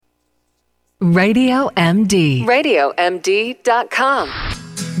Radio MD. RadioMD.com.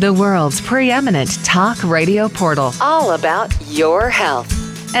 The world's preeminent talk radio portal. All about your health.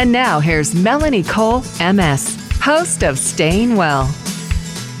 And now here's Melanie Cole, MS, host of Staying Well.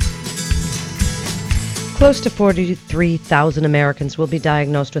 Close to 43,000 Americans will be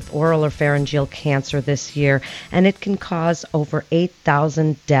diagnosed with oral or pharyngeal cancer this year, and it can cause over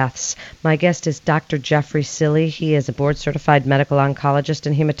 8,000 deaths. My guest is Dr. Jeffrey Silley. He is a board-certified medical oncologist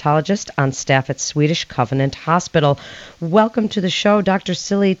and hematologist on staff at Swedish Covenant Hospital. Welcome to the show, Dr.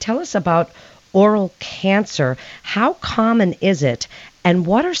 Silley. Tell us about oral cancer. How common is it? And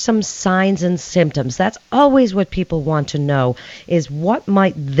what are some signs and symptoms? That's always what people want to know, is what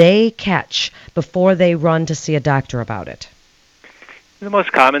might they catch before they run to see a doctor about it? The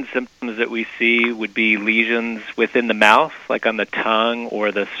most common symptoms that we see would be lesions within the mouth, like on the tongue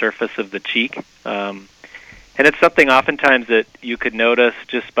or the surface of the cheek. And it's something oftentimes that you could notice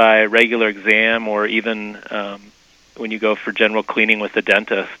just by regular exam or even when you go for general cleaning with the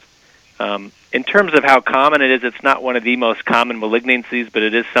dentist. In terms of how common it is, it's not one of the most common malignancies, but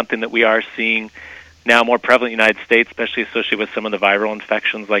it is something that we are seeing now more prevalent in the United States, especially associated with some of the viral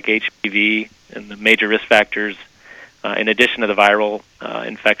infections like HPV, and the major risk factors, in addition to the viral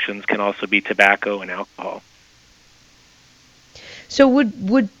infections, can also be tobacco and alcohol. So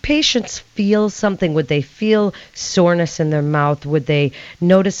would patients feel something? Would they feel soreness in their mouth? Would they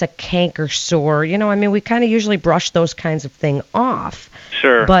notice a canker sore? You know, I mean, we kind of usually brush those kinds of things off.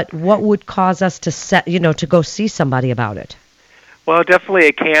 Sure. But what would cause us to go see somebody about it? Well, definitely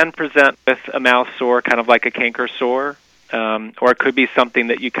it can present with a mouth sore, kind of like a canker sore, or it could be something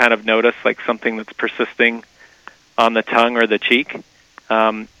that you kind of notice, like something that's persisting on the tongue or the cheek.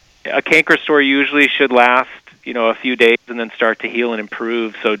 A canker sore usually should last a few days and then start to heal and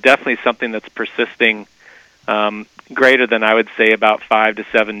improve. So definitely something that's persisting greater than, I would say, about 5 to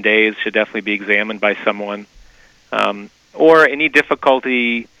 7 days should definitely be examined by someone. Or any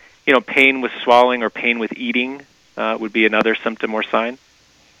difficulty, pain with swallowing or pain with eating would be another symptom or sign.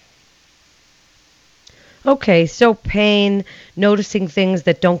 Okay, so pain, noticing things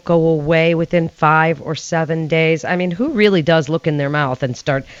that don't go away within 5 or 7 days. I mean, who really does look in their mouth and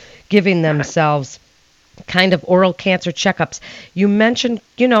start giving themselves kind of oral cancer checkups? You mentioned,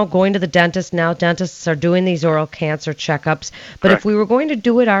 going to the dentist. Now dentists are doing these oral cancer checkups. But Correct. If we were going to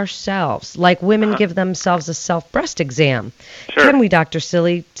do it ourselves, like women give themselves a self-breast exam, Sure. Can we, Dr.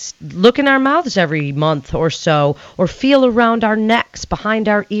 Silley, look in our mouths every month or so, or feel around our necks, behind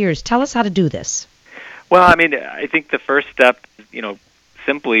our ears? Tell us how to do this. Well, I mean, I think the first step,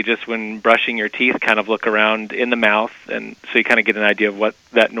 simply just when brushing your teeth, kind of look around in the mouth, and so you kind of get an idea of what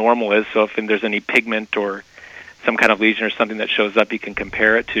that normal is. So if there's any pigment or some kind of lesion or something that shows up, you can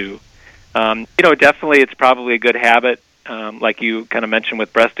compare it to. Definitely it's probably a good habit, like you kind of mentioned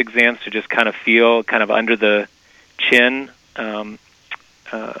with breast exams, to just kind of feel kind of under the chin to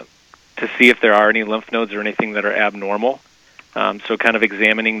see if there are any lymph nodes or anything that are abnormal. So kind of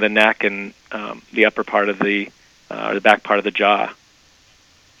examining the neck and the upper part of or the back part of the jaw.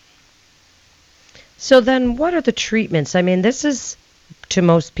 So then what are the treatments? I mean, this is, to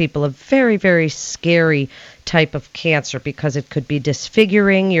most people, a very, very scary type of cancer because it could be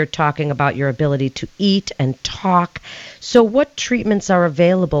disfiguring. You're talking about your ability to eat and talk. So what treatments are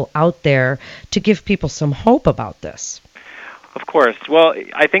available out there to give people some hope about this? Of course. Well,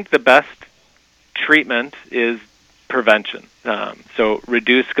 I think the best treatment is prevention. So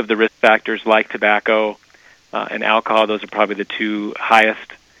reduce of the risk factors like tobacco and alcohol. Those are probably the two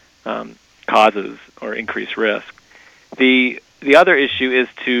highest causes or increased risk. The other issue is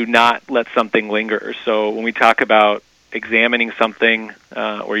to not let something linger. So when we talk about examining something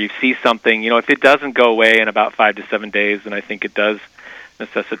or you see something, if it doesn't go away in about 5 to 7 days, then I think it does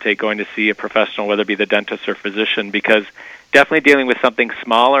necessitate going to see a professional, whether it be the dentist or physician, because definitely dealing with something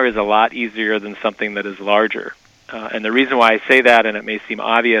smaller is a lot easier than something that is larger. And the reason why I say that, and it may seem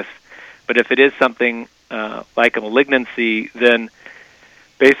obvious, but if it is something like a malignancy, then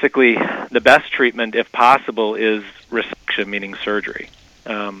basically the best treatment, if possible, is resection, meaning surgery.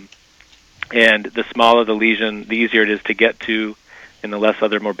 And the smaller the lesion, the easier it is to get to, and the less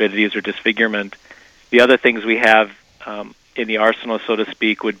other morbidities or disfigurement. The other things we have in the arsenal, so to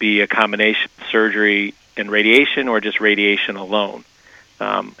speak, would be a combination of surgery and radiation, or just radiation alone.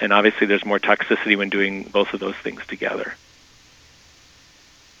 And obviously there's more toxicity when doing both of those things together.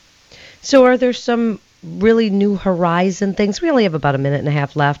 So are there some really new horizon things? We only have about a minute and a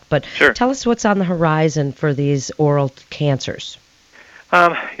half left, but Sure. Tell us what's on the horizon for these oral cancers.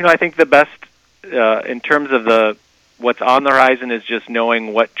 I think the best in terms of what's on the horizon is just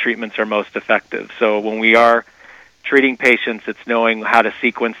knowing what treatments are most effective. So when we are treating patients, it's knowing how to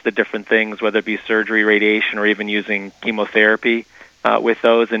sequence the different things, whether it be surgery, radiation, or even using chemotherapy with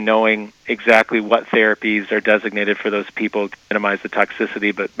those, and knowing exactly what therapies are designated for those people to minimize the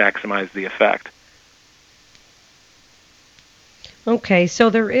toxicity but maximize the effect. Okay,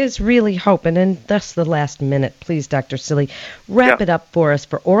 so there is really hope. And in thus the last minute, please, Dr. Silly, wrap it up for us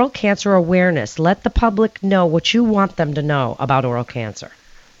for oral cancer awareness. Let the public know what you want them to know about oral cancer.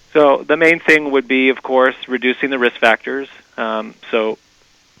 So the main thing would be, of course, reducing the risk factors. So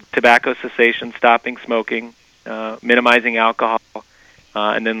tobacco cessation, stopping smoking, minimizing alcohol,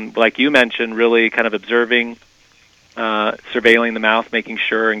 and then, like you mentioned, really kind of observing, surveilling the mouth, making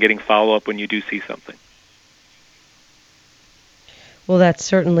sure, and getting follow-up when you do see something. Well, that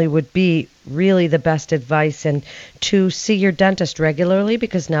certainly would be really the best advice, and to see your dentist regularly,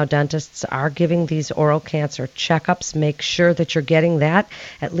 because now dentists are giving these oral cancer checkups. Make sure that you're getting that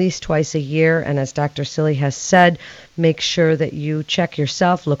at least twice a year, and as Dr. Silly has said, make sure that you check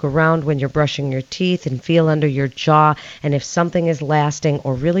yourself, look around when you're brushing your teeth, and feel under your jaw, and if something is lasting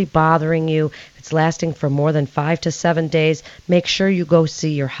or really bothering you, if it's lasting for more than 5 to 7 days, make sure you go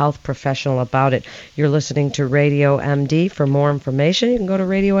see your health professional about it. You're listening to Radio MD. For more information, you can go to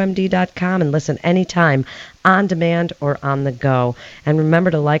radiomd.com and listen anytime, on demand or on the go. And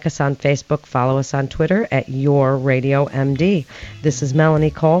remember to like us on Facebook, follow us on Twitter at Your Radio MD. This is Melanie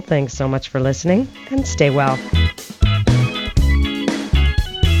Cole. Thanks so much for listening, and stay well.